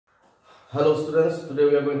Hello students, today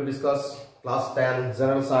we are going to discuss class 10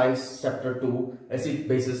 General Science chapter 2 acid,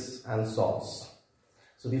 bases and salts.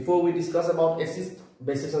 So before we discuss about acid,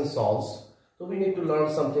 bases and salts, so we need to learn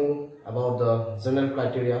something about the general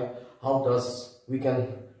criteria, how does we can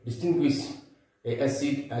distinguish a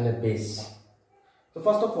acid and a base. So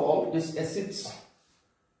first of all, these acids,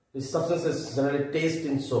 these substances generally taste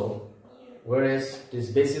in sour, whereas these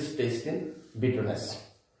bases taste in bitterness.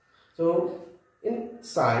 So in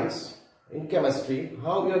science, in chemistry,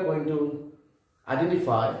 how we are going to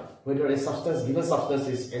identify whether a substance, given substance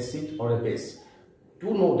is acid or a base.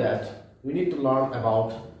 To know that, we need to learn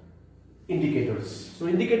about indicators. So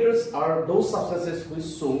indicators are those substances which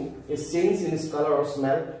show a change in its color or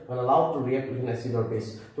smell when allowed to react with an acid or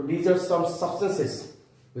base. So these are some substances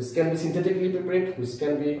which can be synthetically prepared, which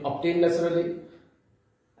can be obtained naturally,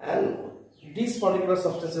 and these particular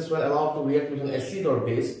substances, when allowed to react with an acid or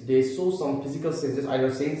base, they show some physical changes,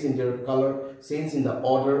 either change in their color, change in the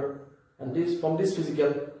odor, and from these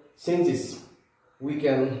physical changes we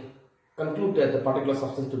can conclude that the particular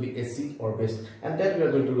substance to be acid or base, and that we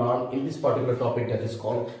are going to learn in this particular topic that is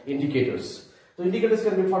called indicators. So indicators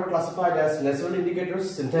can be further classified as natural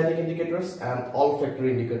indicators, synthetic indicators and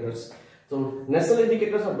olfactory indicators. So natural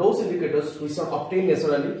indicators are those indicators which are obtained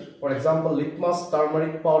naturally, for example litmus,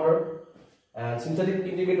 turmeric powder, and synthetic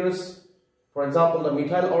indicators, for example the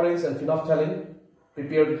methyl orange and phenolphthalein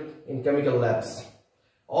prepared in chemical labs.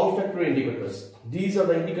 Olfactory indicators, these are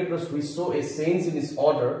the indicators which show a change in its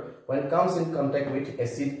odor when it comes in contact with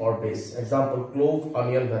acid or base, example clove,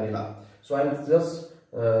 onion, vanilla. So I am just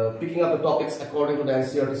picking up the topics according to the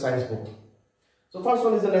Ncert science book. So first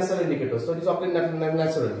one is the natural indicator, so it is obtained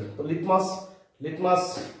naturally. So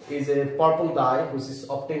litmus is a purple dye which is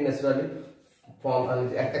obtained naturally from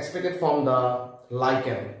and extracted from the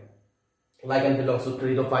lichen. Lichen belongs to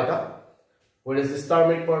Pteridophyta. Whereas this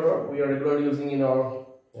turmeric powder we are regularly using in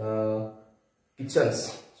our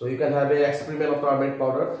kitchens. So you can have an experiment of turmeric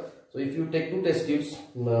powder. So if you take 2 test tubes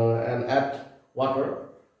and add water,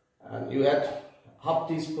 and you add half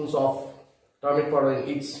teaspoons of turmeric powder in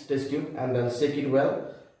each test tube and then shake it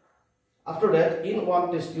well. After that, in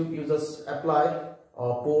 1 test tube you just apply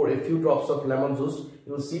or pour a few drops of lemon juice.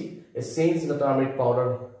 You will see a change in the turmeric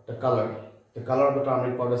powder, the color of the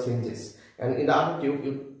turmeric powder changes. And in the other tube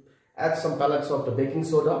you add some pellets of the baking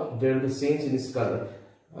soda, there will be change in its color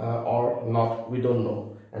or not, we don't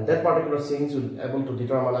know. And that particular change will be able to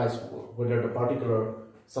determine whether the particular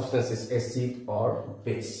substance is acid or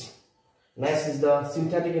base. Next is the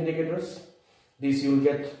synthetic indicators. These you will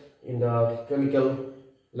get in the chemical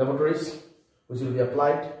laboratories, which will be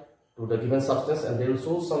applied to the given substance, and they will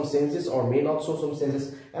show some changes or may not show some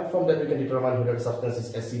changes, and from that we can determine whether the substance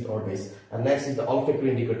is acid or base. And next is the olfactory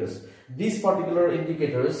indicators. These particular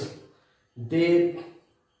indicators, they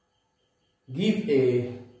give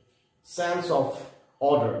a sense of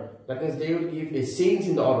odor. That means they will give a change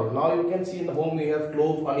in the odor. Now you can see in the home we have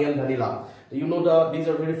clove, onion, vanilla. You know these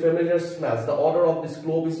are very familiar smells. The odor of this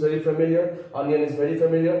clove is very familiar, onion is very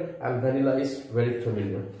familiar, and vanilla is very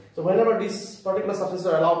familiar. So whenever these particular substances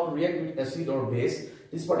are allowed to react with acid or base,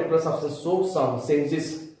 this particular substance shows some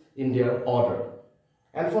changes in their odor.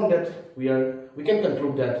 And from that we can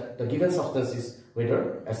conclude that the given substance is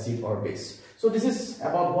whether acid or base. So this is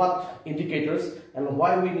about what indicators and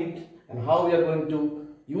why we need and how we are going to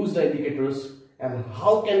use the indicators and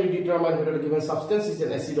how can we determine whether the given substance is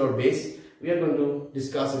an acid or base. We are going to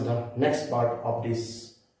discuss in the next part of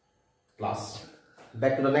this class.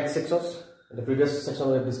 Back to the next sections. In the previous section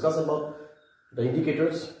we have discussed about the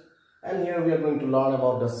indicators, and here we are going to learn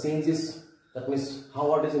about the changes. That means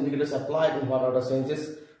how are these indicators applied and what are the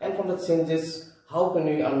changes, and from the changes how can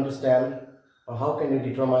we understand or how can we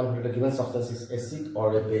determine whether the given substance is acid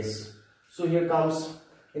or a base. So here comes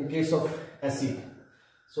in case of acid.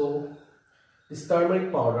 So this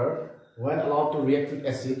turmeric powder, when allowed to react with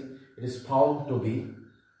acid, it is found to be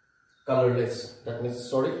colorless. That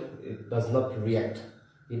means, it does not react.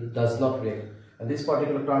 It does not react. And this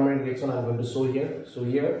particular turmeric reaction I am going to show here. So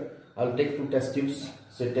here I will take 2 test tubes.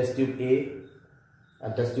 So test tube A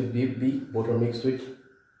and test tube B, both are mixed with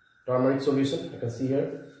turmeric solution. You can see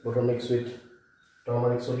here, both are mixed with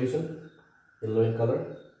turmeric solution, yellow in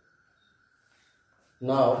color.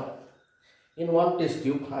 Now in 1 test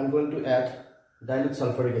tube I am going to add dilute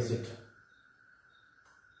sulfuric acid.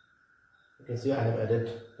 You can see I have added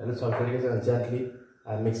dilute sulfuric acid and gently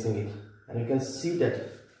I am mixing it, and you can see that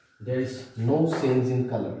there is no change in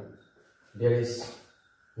color. There is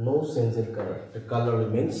no change in color. The color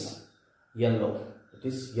remains yellow. It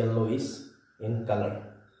is yellowish in color.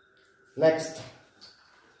 Next,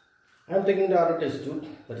 I am taking the other test tube,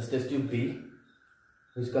 that is test tube B,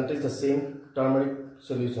 which contains the same turmeric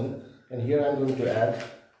solution, and here I am going to add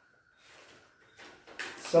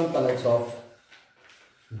some pellets of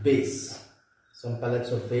base,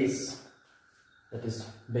 that is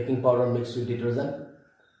baking powder mixed with detergent.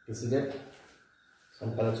 You see that?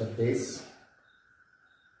 Some pellets of base.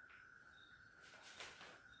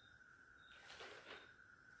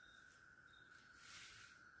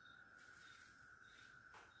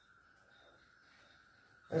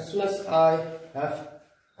 As soon as I have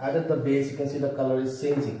added the base, you can see the color is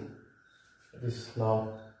changing. It is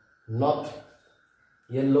now not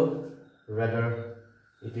yellow, rather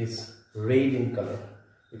it is red in color.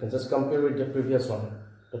 You can just compare with the previous one.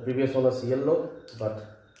 The previous one was yellow,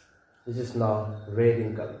 but this is now red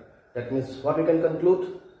in color. That means what we can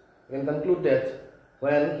conclude? We can conclude that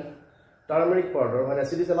when turmeric powder, when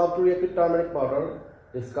acid is allowed to react with turmeric powder,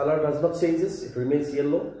 its color does not changes, it remains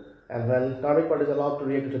yellow. And when turmeric powder is allowed to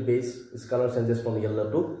react with a base, its color changes from yellow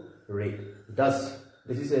to red. Thus,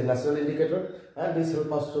 this is a natural indicator, and this helps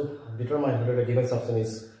us to determine whether a given substance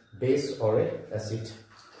is base or a acid.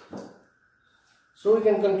 So we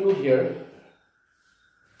can conclude here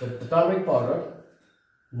that the turmeric powder,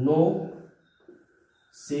 no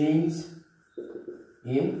change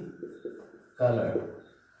in color,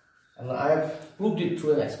 and I have proved it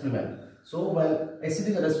through an experiment. So when acid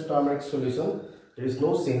is added to turmeric solution, there is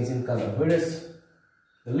no change in color, whereas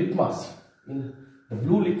the litmus, in the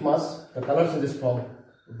blue litmus, the color changes from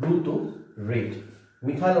blue to red.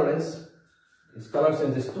 Methyl orange, its color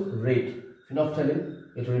changes to red. Phenolphthalein,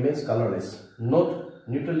 it remains colorless. Note,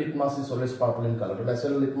 neutral litmus is always purple in color. The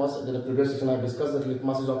natural litmus, in the previous session I discussed that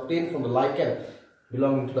litmus is obtained from the lichen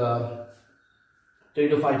belonging to the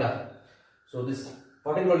Pteridophyta. So this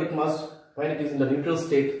particular litmus, when it is in the neutral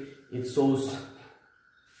state, it shows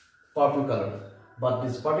purple color. But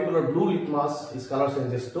this particular blue litmus, its color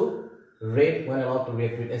changes to red when allowed to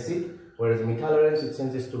react with acid, whereas methyl orange, it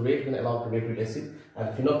changes to red when allowed to react with acid, and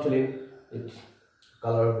phenolphthalein, its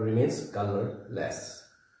color remains colorless.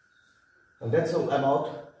 And that's all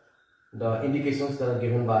about the indications that are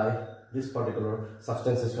given by this particular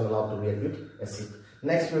substances when allowed to react with acid.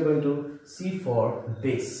 Next, we are going to see for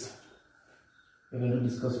base. We are going to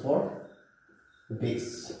discuss for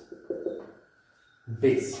base.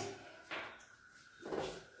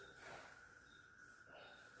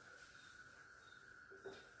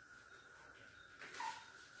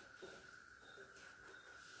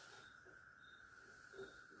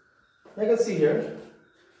 I can see here,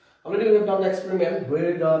 already we have done the experiment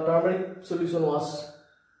where the turmeric solution was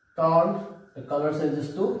turned, the color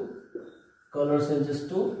changes to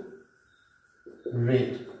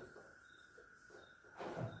red.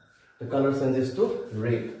 The color changes to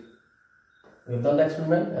red. We have done the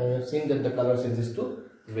experiment and we have seen that the color changes to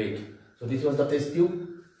red. So this was the test tube,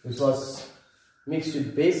 which was mixed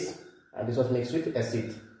with base, and this was mixed with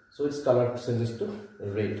acid. So its color changes to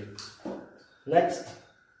red. Next,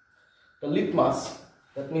 the litmus,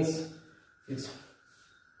 that means its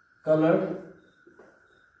color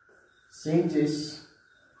changes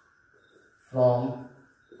from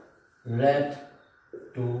red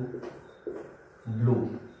to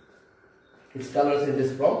blue. Its color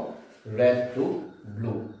changes from red to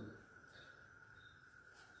blue.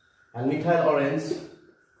 And methyl orange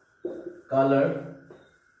color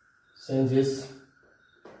changes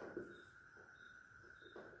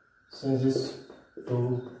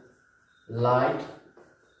to light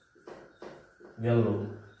yellow.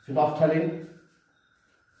 Phenolphthalein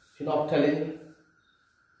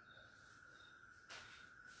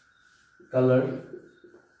color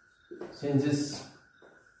changes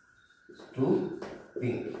to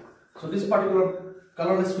pink. So this particular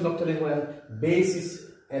colorless phenolphthalein, when base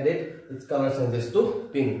is added, its color changes to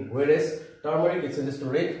pink, whereas turmeric, it changes to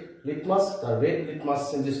red. Litmus, the red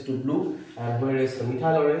litmus changes to blue, and whereas the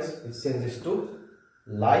methyl orange, it changes to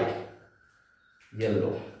light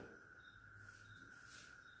yellow.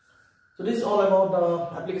 So this is all about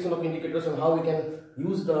the application of indicators and how we can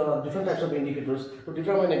use the different types of indicators to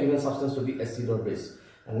determine a given substance to be acid or base.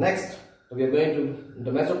 And next, we are going to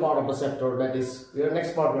the major part of the chapter, that is,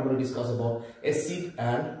 next part we are going to discuss about acid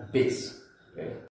and base. Okay.